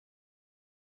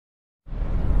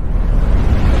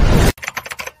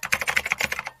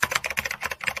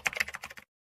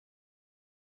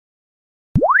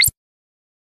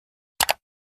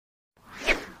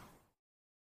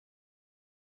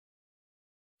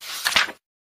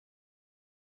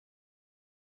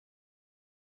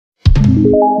Office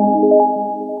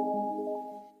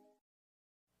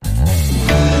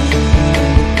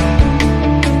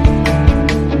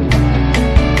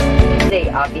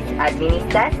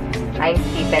Administras. I'm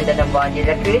Stephen Donovon de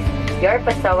la Cruz, your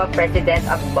PASOA President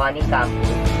of Boni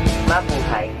Campus.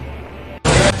 Mabuhay!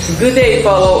 Good day,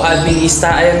 fellow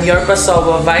Administra. I am your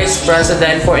PASOA Vice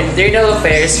President for Internal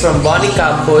Affairs from Boni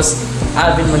Campus,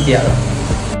 Alvin Montiel.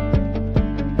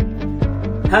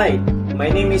 Hi, my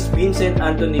name is Vincent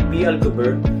Anthony P.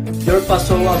 Alcober, your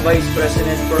PASOA Vice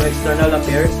President for External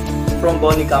Affairs from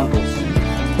Boni Campus.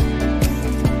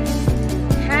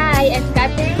 Hi, I'm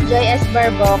𝗕𝐺𝐸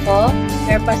Barboco,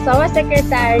 your PASOA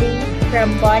Secretary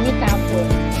from Boni Campus.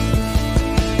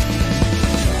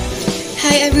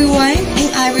 Hi everyone,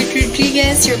 I'm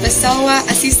𝗥𝐺𝑎𝑠, your PASOA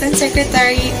Assistant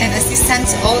Secretary and Assistant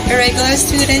to all irregular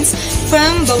students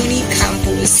from Boni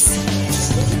Campus.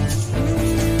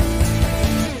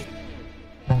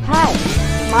 Hi,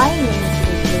 my name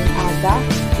is Agda,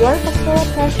 your PASOA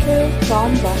Treasurer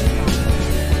from Boni Campus.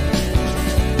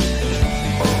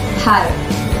 Hi,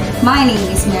 my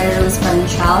name is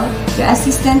𝗕𝗲𝗏𝗏𝗏𝗏, your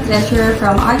Assistant Treasurer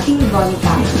from RTU Boni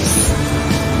Campus.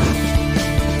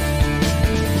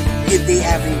 Good day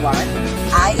everyone,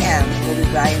 I am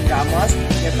Bryan Ramos,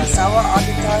 your PASOA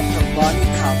Auditor from Boni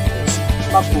Campus.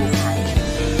 Mabuhay!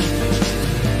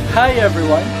 Hi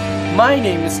everyone, my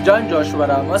name is 𝗥𝗫𝗄𝗏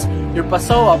Ramos, your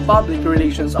PASOA Public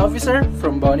Relations Officer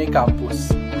from Boni Campus.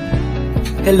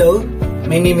 Hello,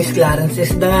 my name is Clarence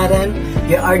Dangaran,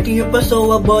 your RTU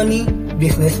PASOA Boni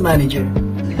Business Manager.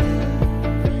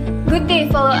 Good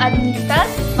day, fellow Administras.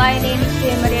 My name is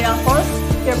Rafols,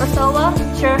 your PASOA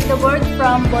Chair of the Board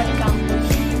from Boni Campus.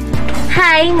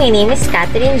 Hi, my name is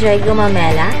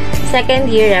𝗕𝗫𝗀𝗆𝗍𝗏,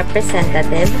 second year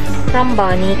representative from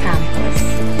Boni Campus.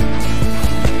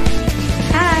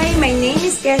 Hi, my name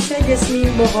is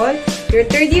𝗕𝐺𝑎𝑠 your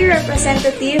third year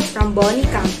representative from Boni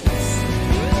Campus.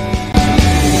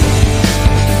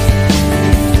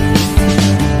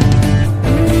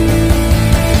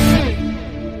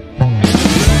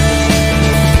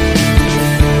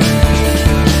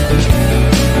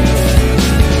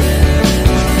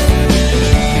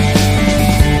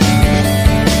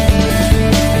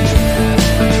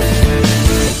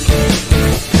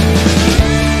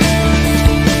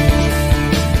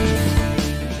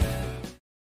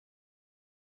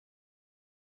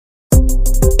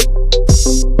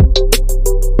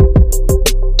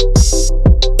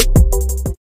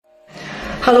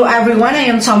 Hello everyone,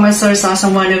 I am Thomas Sorsosa,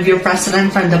 one of your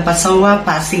president from the PASOA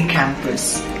Pasig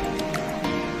campus.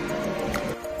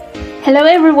 Hello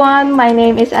everyone, my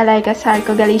name is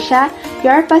𝗥𝗫𝗀𝗏𝗏𝗏𝗏,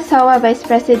 your PASOA Vice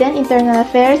President Internal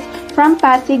Affairs from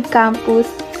Pasig campus.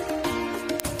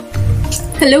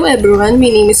 Hello everyone, my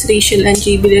name is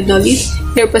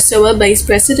𝗕𝐺𝑎𝑠, your PASOA Vice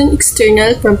President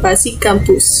External from Pasig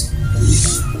campus.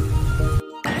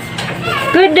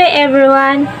 Good day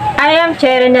everyone, I am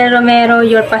𝗕𝗫𝗏𝗏𝗏𝗏,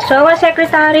 your PASOA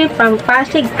Secretary from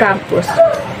Pasig campus.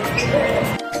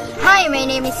 Hi, my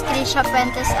name is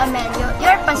𝗕𝐺𝑎𝑠,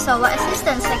 your PASOA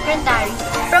Assistant Secretary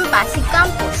from Pasig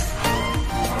campus.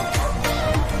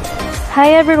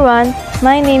 Hi everyone,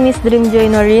 my name is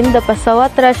𝗕𝗫𝗀𝗏𝗏𝗏𝗏, the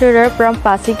PASOA Treasurer from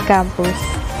Pasig campus.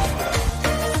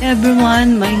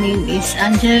 Everyone, my name is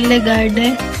Angela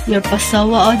Legarde, your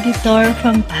PASOA Auditor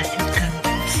from Pasig campus.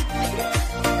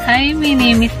 Hi, my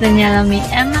name is Daniela May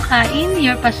M. Nakain,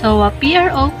 your PASOA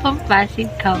PRO from Pasig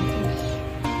campus.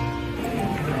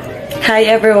 Hi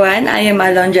everyone, I am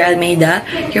Alondra Almeida,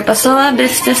 your PASOA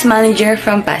Business Manager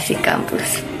from Pasig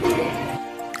campus.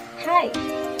 Hi,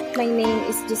 my name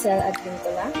is Giselle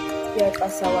Advintola, your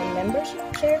PASOA Membership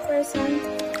Chairperson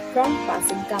from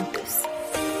Pasig campus.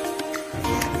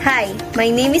 Hi, my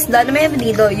name is Donna May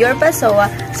Benito, your PASOA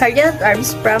Sergeant at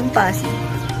Arms from Pasig.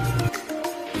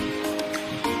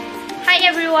 Hi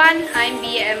everyone, I'm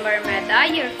B.M. Barmeda,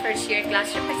 your first year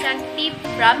class representative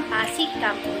from Pasig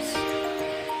campus.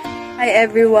 Hi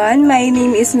everyone, my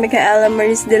name is Micaela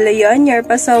Maris De Leon, your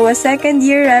PASOA second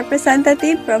year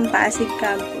representative from Pasig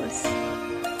campus.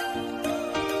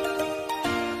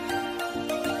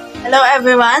 Hello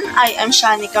everyone, I am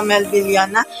𝗕𝐺𝑎𝑛𝑖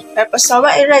𝗕𝐿𝑉ILLONA, your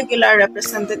PASOA irregular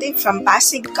representative from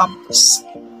Pasig campus.